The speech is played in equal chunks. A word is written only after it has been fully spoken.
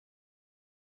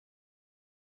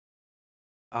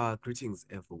Greetings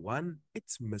everyone,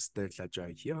 it's Mr.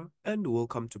 Lajai here and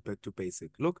welcome to Back to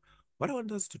Basic. Look, what I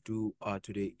want us to do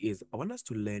today is I want us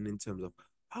to learn in terms of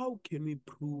how can we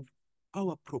prove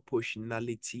our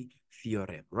proportionality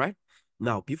theorem, right?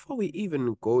 Now, before we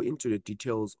even go into the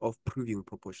details of proving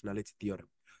proportionality theorem,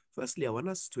 firstly, I want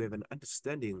us to have an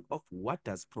understanding of what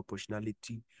does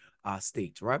proportionality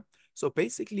state, right? So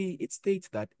basically, it states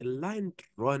that a line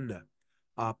drawn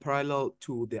parallel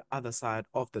to the other side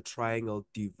of the triangle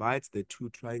divides the two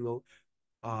triangle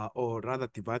or rather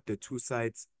divide the two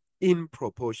sides in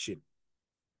proportion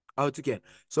altogether.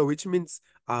 So which means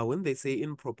when they say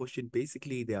in proportion,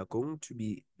 basically they are going to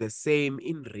be the same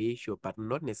in ratio but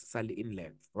not necessarily in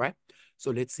length, right?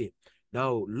 So let's see.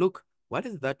 Now look, what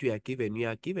is that we are given? We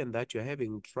are given that you're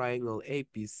having triangle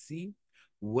ABC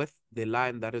with the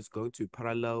line that is going to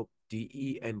parallel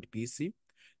DE and BC.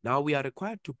 Now we are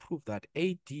required to prove that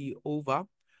AD over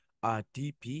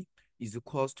DB is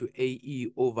equals to AE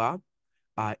over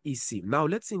EC. Now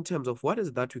let's see in terms of what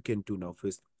is that we can do now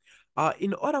first.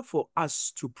 In order for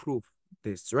us to prove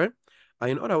this, right?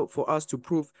 In order for us to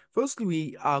prove, firstly,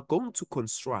 we are going to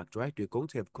construct, right? We're going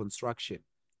to have construction,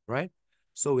 right?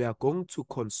 So we are going to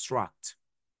construct.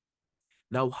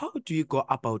 Now, how do you go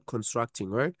about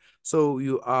constructing, right? So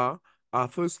you are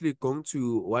firstly going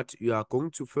to what? You are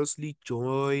going to firstly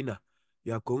join.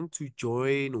 You are going to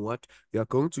join what? You are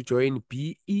going to join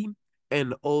BE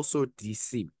and also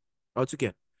DC.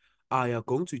 Altogether, you are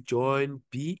going to join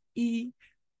BE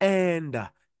and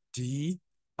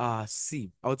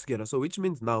DC altogether. So which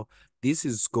means now this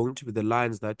is going to be the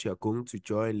lines that you are going to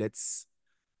join. Let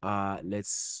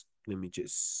me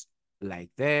just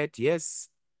like that. Yes,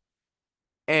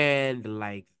 and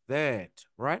like that,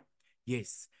 right?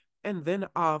 Yes. And then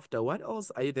after, what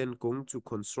else are you then going to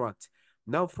construct?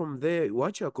 Now from there,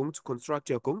 what you're going to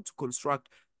construct, you're going to construct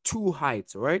two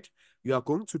heights, right? You are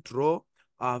going to draw,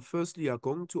 firstly, you're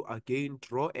going to again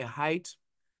draw height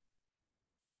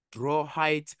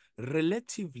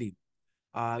relatively,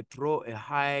 draw a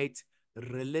height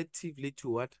relatively to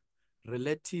what?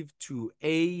 Relative to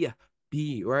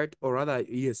AB, right? Or rather,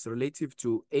 yes, relative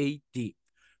to AD,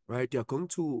 right? You're going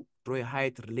to draw a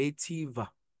height relative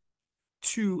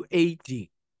to AD,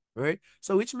 right?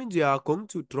 So which means you are going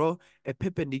to draw a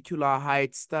perpendicular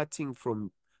height starting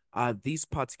from this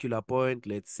particular point.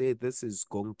 Let's say this is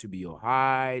going to be your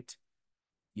height,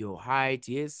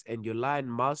 yes, and your line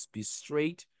must be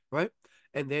straight, right?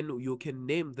 And then you can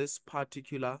name this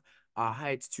particular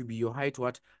height to be your height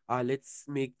what? Let's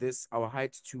make this our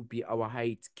height to be our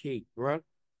height K, right?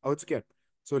 Altogether.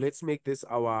 So let's make this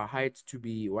our height to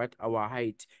be what? Our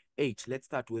height H. Let's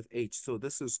start with H. So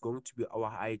this is going to be our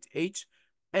height H.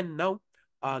 And now,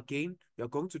 again, you're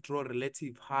going to draw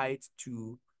relative height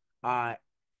to uh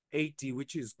 80,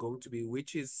 which is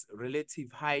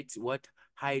relative height, what?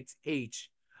 Height H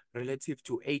relative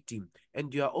to 18.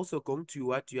 And you are also going to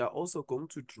what? You are also going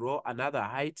to draw another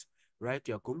height, right?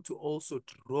 You are going to also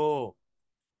draw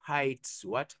height,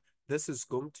 what? This is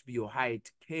going to be your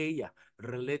height K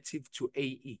relative to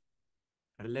AE.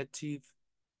 Relative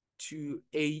to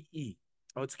AE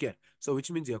altogether. So which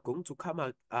means you're going to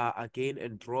come again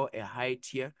and draw a height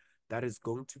here that is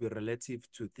going to be relative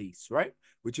to this, right?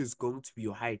 Which is going to be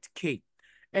your height K.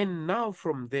 And now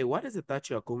from there, what is it that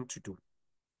you're going to do?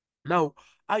 Now,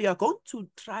 you are going to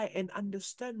try and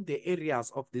understand the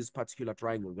areas of this particular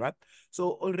triangle, right?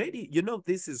 So already, you know,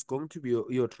 this is going to be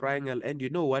your triangle and you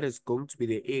know what is going to be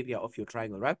the area of your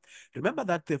triangle, right? Remember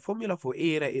that the formula for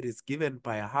area, it is given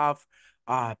by half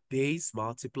base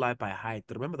multiplied by height.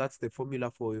 Remember, that's the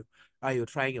formula for your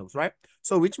triangles, right?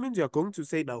 So which means you're going to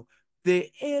say now,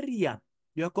 the area,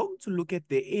 you're going to look at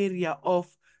the area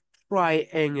of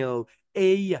triangle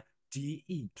ADE,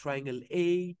 triangle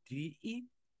ADE,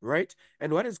 right?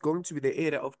 And what is going to be the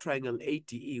area of triangle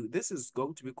ADE? This is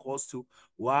going to be close to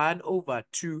 1 over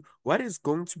 2. What is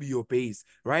going to be your base,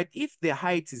 right? If the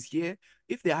height is here,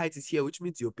 which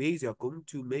means your base, you're going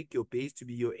to make your base to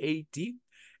be your AD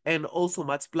and also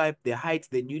multiply the height,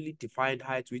 the newly defined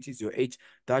height, which is your H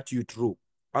that you drew.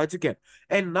 Right, again.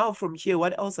 And now from here,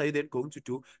 what else are you then going to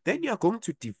do? Then you're going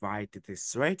to divide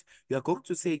this, right? You're going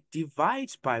to say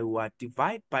divide by what?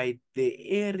 Divide by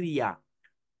the area,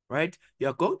 right?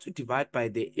 You're going to divide by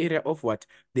the area of what?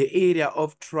 The area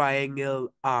of triangle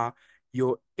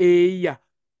your ADE.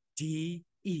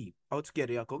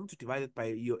 Altogether, you're going to divide it by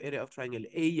your area of triangle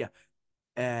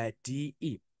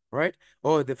DE, right?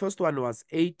 Oh, the first one was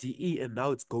ADE, and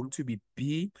now it's going to be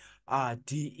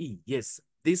BDE. Yes,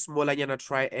 this smaller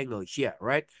triangle here,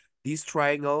 right? This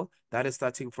triangle that is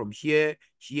starting from here,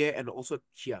 here, and also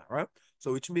here, right?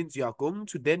 So which means you are going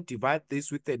to then divide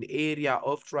this with an area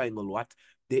of triangle what?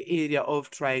 the area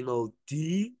of triangle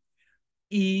DEB.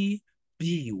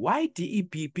 Why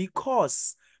DEB?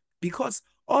 Because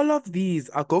all of these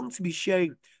are going to be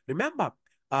sharing. Remember,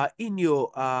 in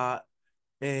your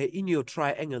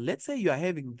triangle, let's say you are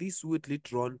having this weirdly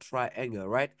drawn triangle,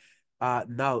 right?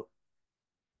 Now,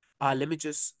 let me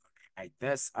just write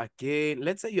this again.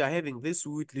 Let's say you are having this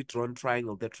weirdly drawn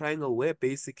triangle, the triangle where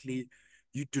basically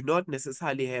you do not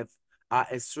necessarily have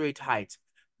a straight height.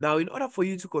 Now, in order for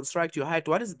you to construct your height,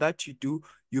 what is that you do?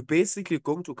 You're basically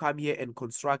going to come here and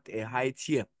construct a height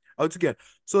here altogether.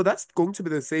 So that's going to be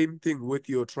the same thing with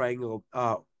your triangle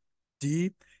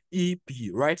DEB,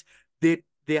 right? The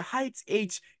height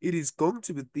h, it is going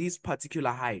to be this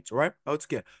particular height, right?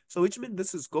 Altogether. So which means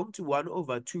this is going to 1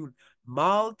 over 2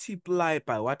 multiplied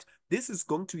by what? This is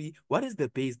going to be, what is the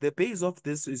base? The base of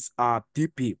this is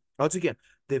dp. Altogether,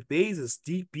 the base is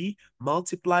dp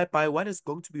multiplied by what is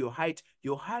going to be your height.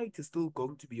 Your height is still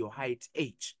going to be your height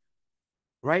h,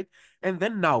 right? And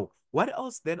then now, what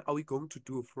else then are we going to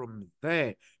do from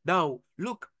there? Now,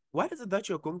 look, what is it that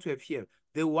you're going to have here?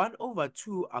 The 1 over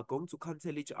 2 are going to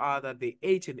cancel each other. The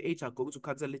h and h are going to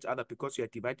cancel each other because you are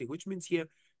dividing, which means here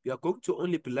you are going to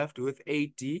only be left with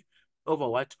AD over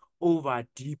what? Over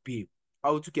DP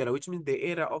altogether, which means the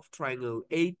area of triangle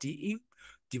ADE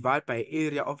divided by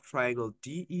area of triangle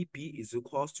DEP is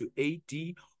equals to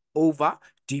AD over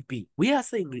DP. We are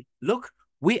saying, look,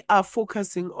 we are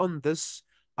focusing on this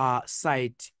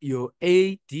side, your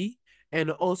AD,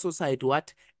 and also side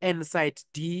what? And side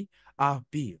D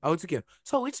B altogether.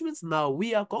 So which means now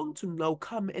we are going to now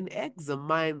come and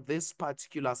examine this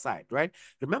particular side, right?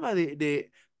 Remember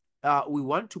we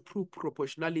want to prove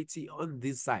proportionality on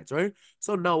these sides, right?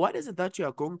 So now what is it that you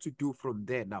are going to do from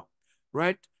there now,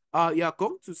 right? You are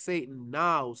going to say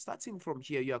now, starting from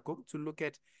here, you are going to look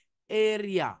at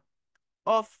area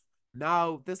of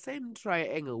now the same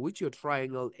triangle, which your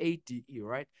triangle ADE,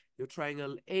 right? Your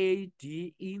triangle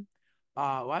ADE,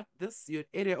 what this your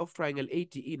area of triangle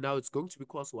ADE now it's going to be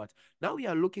called what? Now we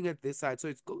are looking at this side, so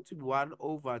it's going to be 1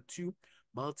 over 2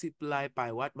 multiplied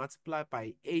by what? Multiplied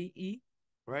by AE,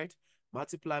 right?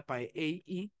 Multiplied by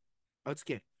AE.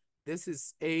 Okay, this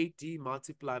is AD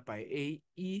multiplied by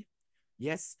AE.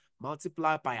 Yes,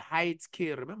 multiplied by height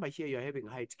K. Remember here you're having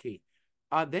height K.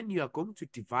 And then you are going to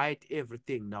divide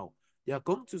everything now. You are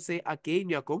going to say again,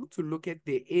 you are going to look at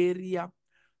the area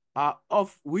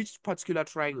of which particular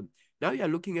triangle. Now you are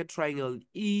looking at triangle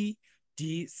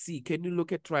EDC. Can you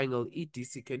look at triangle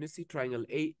EDC? Can you see triangle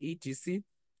EDC?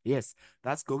 Yes,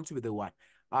 that's going to be the one.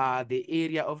 The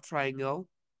area of triangle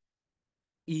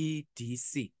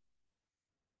EDC.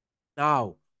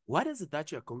 Now, what is it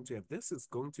that you're going to have? This is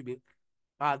going to be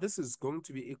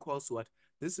equals to what?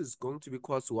 This is going to be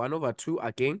equals to 1 over 2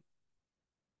 again.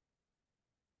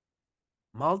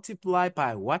 Multiply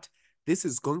by what? This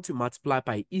is going to multiply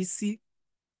by EC,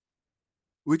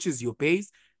 which is your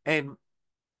base, and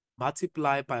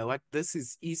multiply by what? This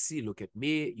is EC. Look at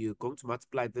me. You're going to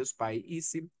multiply this by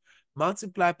EC.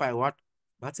 Multiply by what?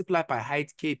 Multiply by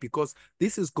height K, because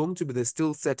this is going to be the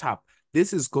still setup.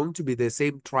 This is going to be the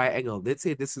same triangle. Let's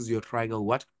say this is your triangle.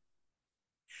 What?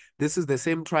 This is the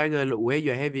same triangle where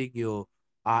you're having your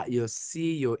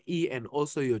C, your E, and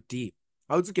also your D.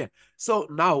 Okay. So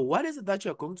now what is it that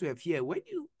you're going to have here? When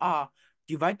you are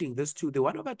dividing this two, the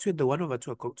 1 over 2 and the 1 over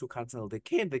 2 are going to cancel. The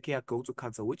K and the K are going to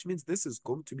cancel, which means this is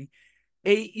going to be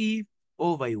AE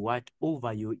over your what?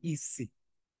 Over your EC.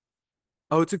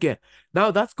 Okay.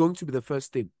 Now that's going to be the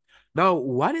first thing. Now,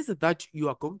 what is it that you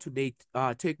are going to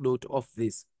take note of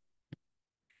this?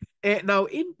 Now,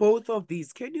 in both of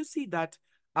these, can you see that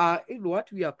in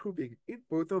what we are proving in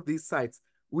both of these sides,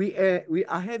 we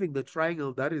are having the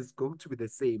triangle that is going to be the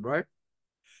same, right?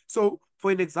 So,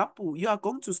 for an example, you are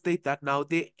going to state that now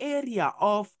the area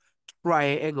of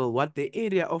triangle, what the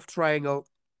area of triangle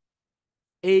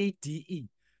ADE.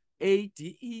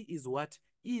 ADE is what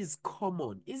is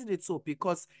common, isn't it so?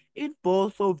 Because in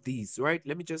both of these, right?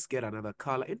 Let me just get another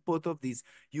color. In both of these,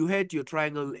 you had your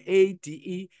triangle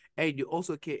ADE and you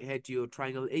also had your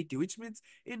triangle AD, which means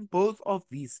in both of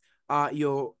these,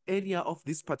 your area of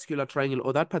this particular triangle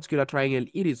or that particular triangle,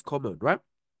 it is common, right?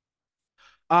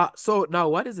 So now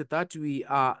what is it that we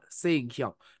are saying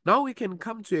here? Now we can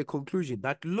come to a conclusion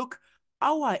that look,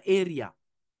 our area,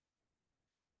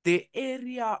 the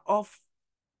area of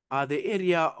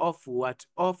what?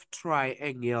 Of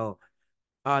triangle.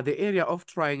 The area of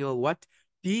triangle, what?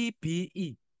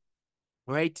 DBE,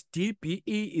 right?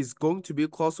 DBE is going to be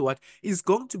equals to what? Is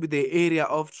going to be the area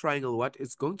of triangle, what?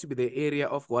 It's going to be the area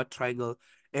of what? Triangle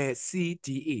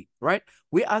CDE, right?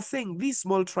 We are saying this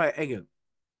small triangle,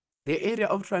 the area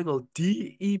of triangle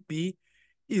DEB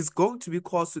is going to be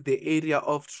equal to the area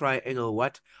of triangle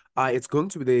what? It's going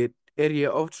to be the area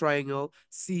of triangle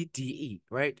CDE,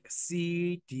 right?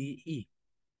 CDE.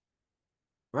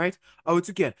 Right? I would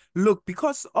again look,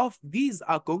 because of these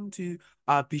are going to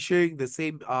be sharing the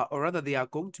same or rather they are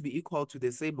going to be equal to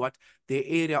the same what? The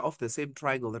area of the same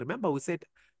triangle. Remember we said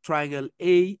triangle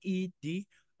AED,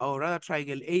 or rather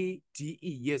triangle ADE,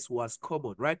 yes, was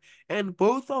common, right? And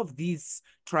both of these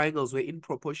triangles were in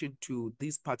proportion to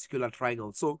this particular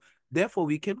triangle. So therefore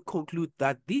we can conclude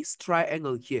that this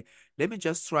triangle here, let me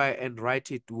just try and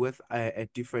write it with a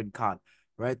different color,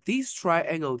 right? This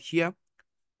triangle here,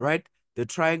 right? The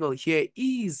triangle here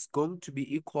is going to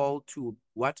be equal to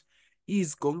what?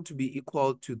 Is going to be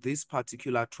equal to this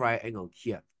particular triangle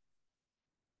here.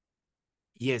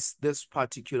 Yes, this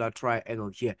particular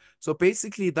triangle here. So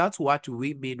basically, that's what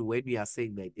we mean when we are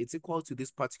saying that it's equal to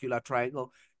this particular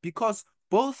triangle, because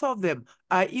both of them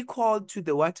are equal to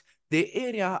the what? The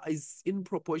area is in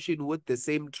proportion with the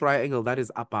same triangle that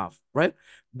is above, right?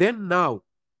 Then now,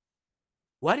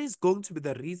 what is going to be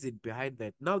the reason behind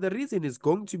that? Now, the reason is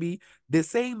going to be the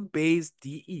same base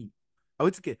DE. Oh,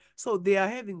 it's okay. So they are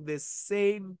having the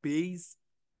same base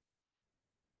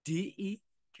DE.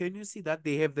 Can you see that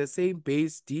they have the same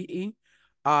base DE?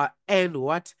 And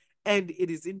what? And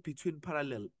it is in between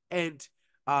parallel and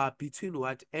between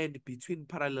what? And between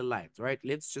parallel lines, right?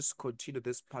 Let's just continue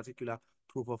this particular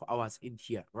proof of ours in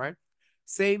here, right?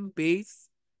 Same base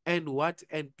and what?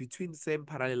 And between same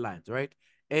parallel lines, right?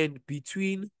 And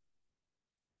between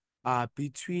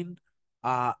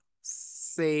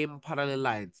same parallel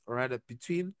lines, or rather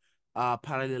between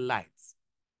parallel lines.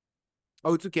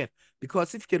 Oh, it's okay.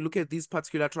 Because if you can look at this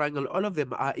particular triangle, all of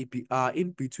them are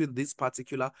in between this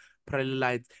particular parallel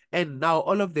lines. And now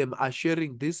all of them are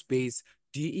sharing this base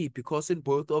DE, because in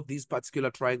both of these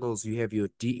particular triangles, you have your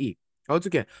DE. Oh, it's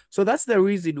okay. So that's the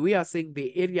reason we are saying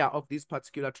the area of this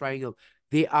particular triangle,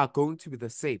 they are going to be the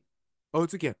same. Oh,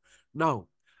 it's okay. Now,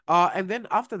 and then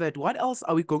after that, what else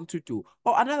are we going to do?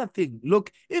 Oh, another thing.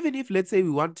 Look, even if let's say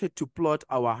we wanted to plot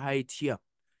our height here,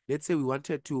 let's say we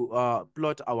wanted to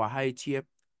plot our height here,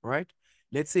 right?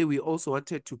 Let's say we also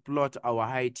wanted to plot our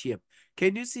height here.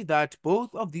 Can you see that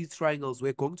both of these triangles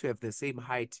were going to have the same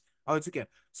height? Oh, it's okay.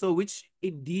 So which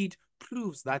indeed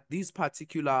proves that these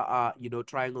particular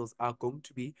triangles are going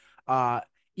to be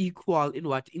equal in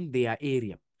what? In their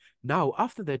area. Now,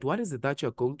 after that, what is it that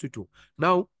you're going to do?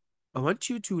 Now, I want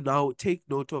you to now take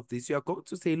note of this. You are going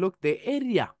to say, look, the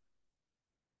area.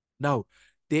 Now,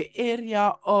 the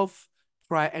area of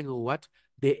triangle what?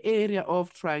 The area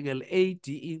of triangle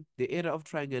ADE, the area of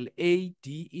triangle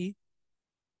ADE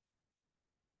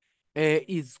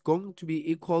is going to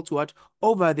be equal to what?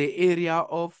 Over the area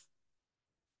of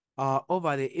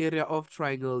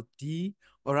triangle D,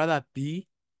 or rather B.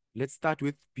 Let's start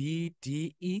with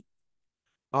BDE.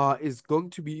 Is going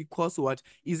to be equals to what?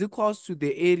 Is equals to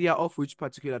the area of which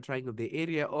particular triangle? The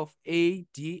area of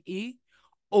ADE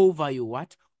over your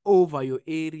what? Over your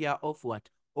area of what?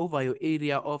 Over your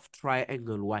area of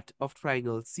triangle what? Of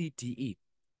triangle CDE.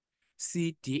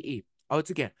 CDE.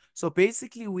 Altogether. So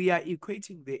basically, we are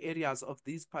equating the areas of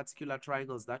these particular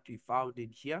triangles that we found in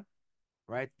here,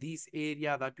 right? This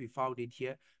area that we found in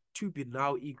here to be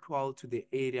now equal to the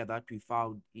area that we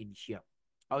found in here.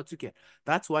 Altogether.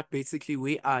 That's what basically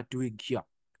we are doing here,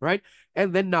 right?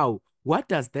 And then now, what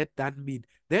does that then mean?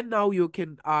 Then now you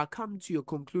can come to your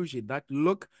conclusion that,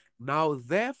 look, now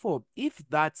therefore, if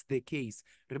that's the case,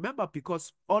 remember,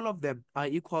 because all of them are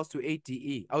equals to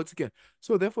ADE altogether.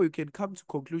 So therefore, you can come to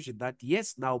conclusion that,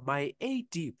 yes, now my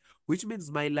AD, which means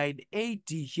my line AD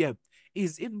here,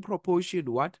 is in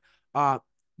proportion what?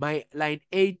 My line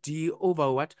AD over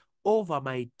what? Over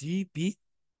my DB,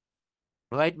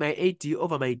 right? My AD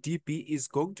over my DB is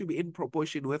going to be in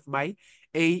proportion with my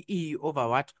AE over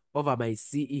what? Over my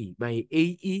CE. My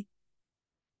AE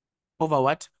over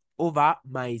what? Over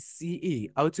my CE.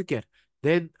 Altogether.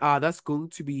 Then that's going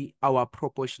to be our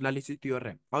proportionality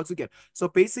theorem. Altogether. So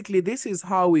basically, this is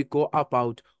how we go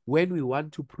about when we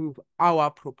want to prove our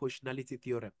proportionality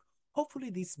theorem. Hopefully,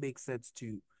 this makes sense to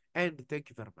you. And thank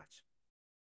you very much.